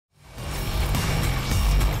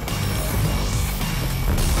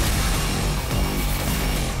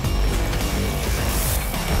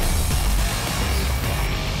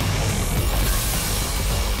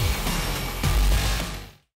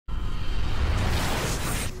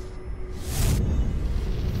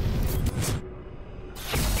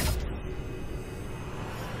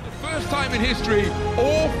time in history,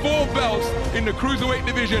 all 4 belts in the cruiserweight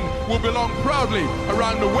division will belong proudly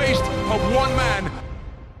around the waist of one man.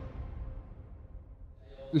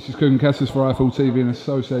 This is KUGAN CASSIUS for IFL TV in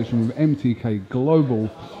association with MTK Global.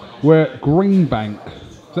 We're at Greenbank.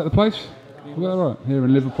 Is that the place? Is that right? Here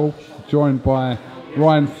in Liverpool, joined by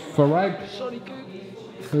Ryan Farrag,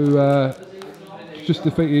 who just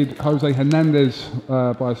defeated Jose Hernandez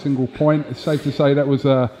by a single point. It's safe to say that was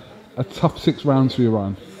a tough 6 rounds for you,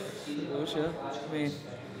 Ryan. It was, yeah. I mean,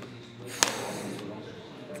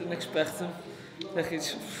 didn't expect him. I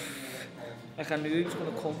knew he was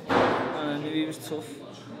going to come, and I knew he was tough,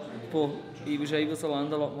 but he was able to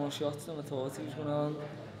land a lot more shots than I thought he was going to land.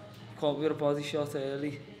 He caught me with a body shot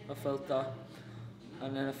early, I felt that,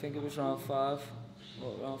 and then I think it was round 5,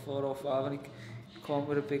 or round 4 or 5, and he caught me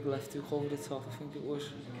with a big left hook over the top, I think it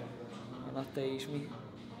was, and that dazed me,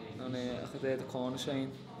 and I could hear the corner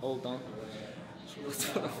saying, hold on, so that's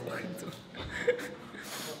what I fucking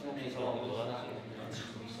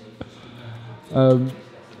done.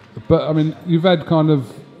 But I mean, you've had kind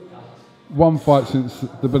of one fight since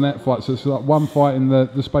the Burnett fight, so it's like one fight in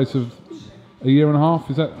the space of a year and a half.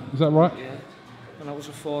 Is that right? Yeah, and that was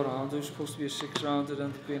a 4-rounder. It was supposed to be a 6-rounder,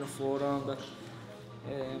 ended up being a 4-rounder.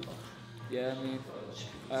 Yeah, I mean,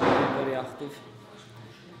 I've been very active,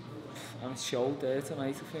 and it showed there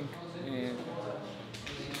tonight, I think.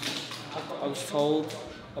 I was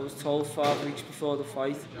told 5 weeks before the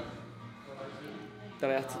fight that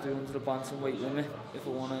I had to do under the bantamweight limit if I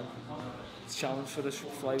want to challenge for the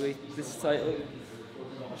flyweight title.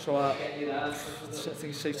 So I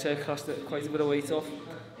think it's safe to say I cast quite a bit of weight off.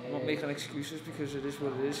 I'm not making excuses because it is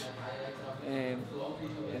what it is.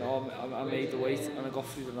 You know, I made the weight and I got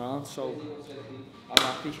through the round, so I'm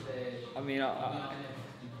happy. I mean,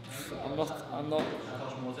 I'm not.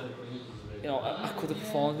 You know, I could have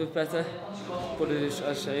performed a bit better, but it is,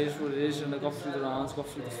 as I say, it is what it is, and I got through the rounds, got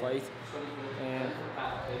through the fight.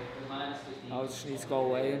 I just need to go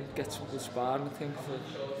away and get some good sparring, I think,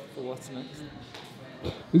 for what's next.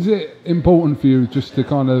 Is it important for you just to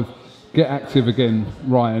kind of get active again,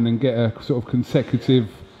 Ryan, and get a sort of consecutive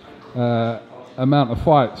amount of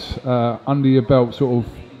fights under your belt sort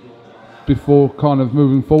of before kind of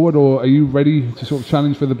moving forward, or are you ready to sort of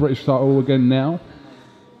challenge for the British title again now?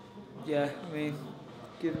 Yeah, I mean,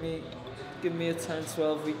 give me a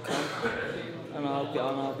 10-12 week camp and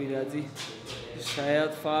I'll be ready. Just say I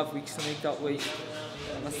had 5 weeks to make that weight,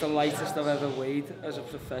 and that's the lightest I've ever weighed as a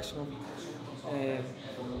professional.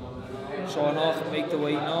 So I know I can make the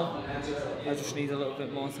weight now. I just need a little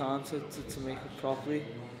bit more time to make it properly.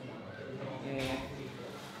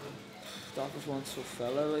 That was one tough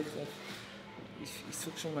fella, like he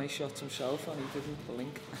took some nice shots himself and he didn't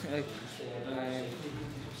blink.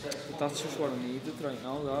 But that's just what I needed right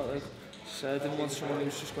now. I didn't want someone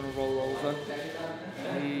who's just going to roll over.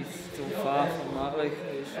 He's done far from that.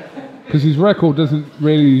 Because his record doesn't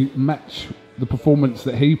really match the performance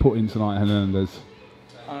that he put in tonight, Hernandez.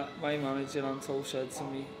 My manager Anto said to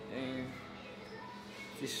me,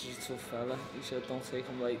 this is a tough fella. He said, don't take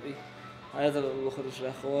him lightly. I had a little look at his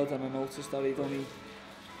record and I noticed that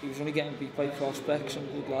he was only getting beat by prospects and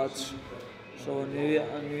good lads. So I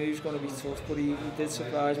knew he was going to be tough, but he did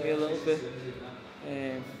surprise me a little bit.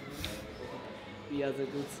 He had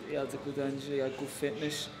a good energy, he had good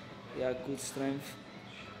fitness, he had good strength.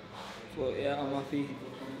 But yeah, I'm happy.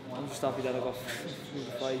 I'm just happy that I got through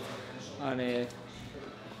the fight, and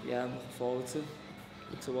yeah, I'm looking forward to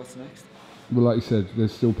what's next. Well, like you said,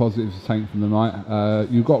 there's still positives to take from the night.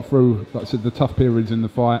 You got through, like I said, the tough periods in the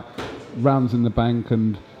fight, rounds in the bank,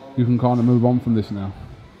 and you can kind of move on from this now.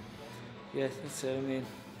 Yeah, that's it. I mean,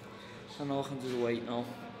 I know I can do the weight now.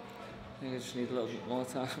 I think I just need a little bit more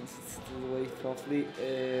time to do the weight properly.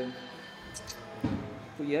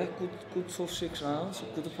 But yeah, good tough 6 rounds,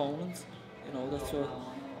 good opponent. You know, that's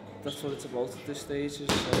what it's about at this stage. As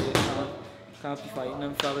I say, can't be fighting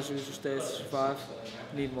them fellas who are just there to survive.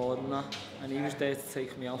 I need more than that, and he was there to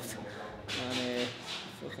take me out. And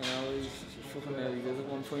fucking hell, he fucking nearly did at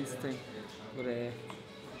one point, I think.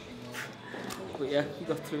 But yeah, he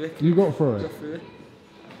got through it. You got through it? Got through it.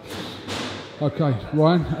 Okay,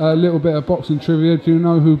 Ryan, a little bit of boxing trivia. Do you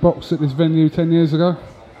know who boxed at this venue 10 years ago?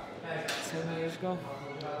 10 years ago?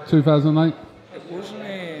 2008? It wasn't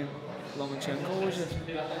Lomachenko, was it?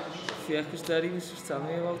 Farrag was there, he was just telling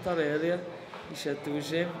me about that earlier. He said there was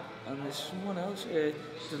him and there's someone else. The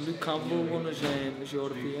Luke Campbell one was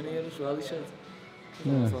European here as well, he said.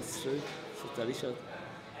 Yeah. That's true. That's what Derry said.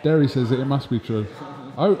 Derry says that it must be true.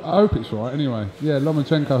 I hope it's right anyway. Yeah,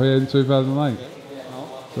 Lomachenko here in 2008. Yeah. No,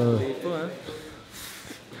 so, people,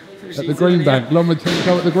 at the Greenbank,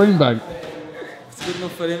 Lomachenko at the Greenbank. It's good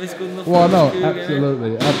enough for him, it's good enough Well, for no, us, KUGAN,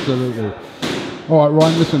 absolutely, absolutely. All right,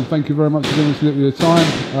 Ryan, listen, thank you very much for giving us a little bit of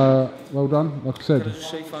time. Well done, like I said. Can I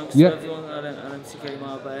just say thanks to everyone at MTK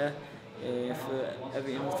Marbella for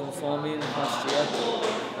everything they've done for me in the past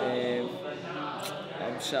year.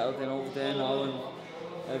 I'm settled in over there now and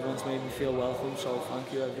everyone's made me feel welcome, so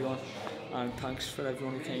thank you everyone. And thanks for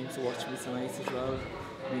everyone who came to watch me tonight as well.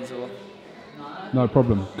 It means a lot. No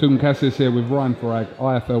problem. KUGAN CASSIUS here with Ryan Farrag,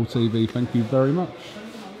 IFL TV. Thank you very much.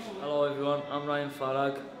 Hello everyone, I'm Ryan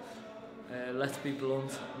Farrag. Let's be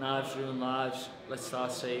blunt. Knives ruin lives. Let's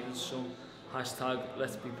start saving some. Hashtag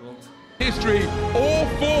let's be blunt. History, all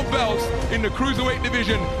 4 belts in the cruiserweight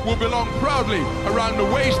division will belong proudly around the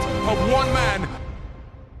waist of one man.